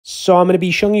So I'm going to be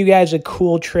showing you guys a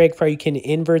cool trick for how you can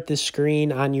invert the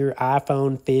screen on your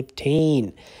iPhone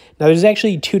 15. Now there's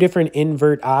actually two different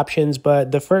invert options,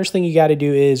 but the first thing you got to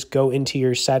do is go into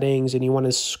your settings and you want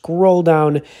to scroll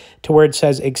down to where it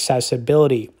says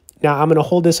accessibility. Now I'm going to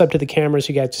hold this up to the camera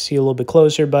so you guys can see a little bit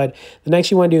closer, but the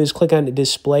next you want to do is click on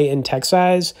display and text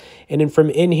size. And then from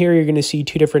in here, you're going to see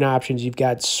two different options. You've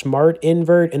got smart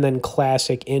invert and then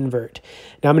classic invert.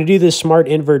 Now I'm going to do the smart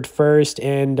invert first.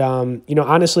 And, you know,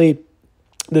 honestly,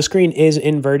 the screen is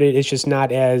inverted. It's just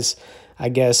not as, I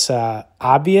guess,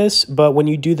 obvious. But when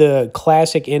you do the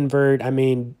classic invert, I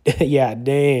mean, yeah,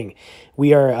 dang,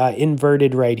 we are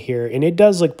inverted right here. And it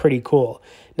does look pretty cool.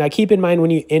 Now, keep in mind,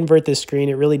 when you invert the screen,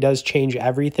 it really does change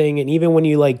everything. And even when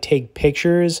you like take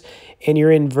pictures and you're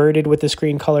inverted with the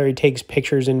screen color, it takes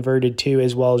pictures inverted too,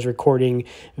 as well as recording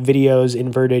videos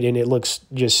inverted. And it looks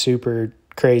just super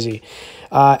crazy.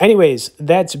 Anyways,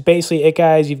 that's basically it,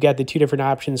 guys. You've got the two different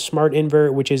options. Smart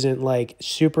invert, which isn't like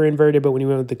super inverted, but when you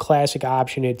went with the classic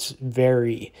option, it's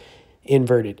very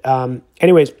inverted.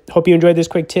 Anyways, hope you enjoyed this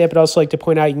quick tip. I'd also like to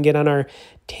point out you can get on our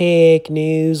tech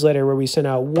newsletter where we send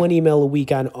out one email a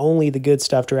week on only the good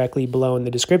stuff directly below in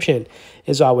the description.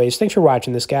 As always, thanks for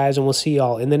watching this, guys, and we'll see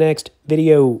y'all in the next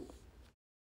video.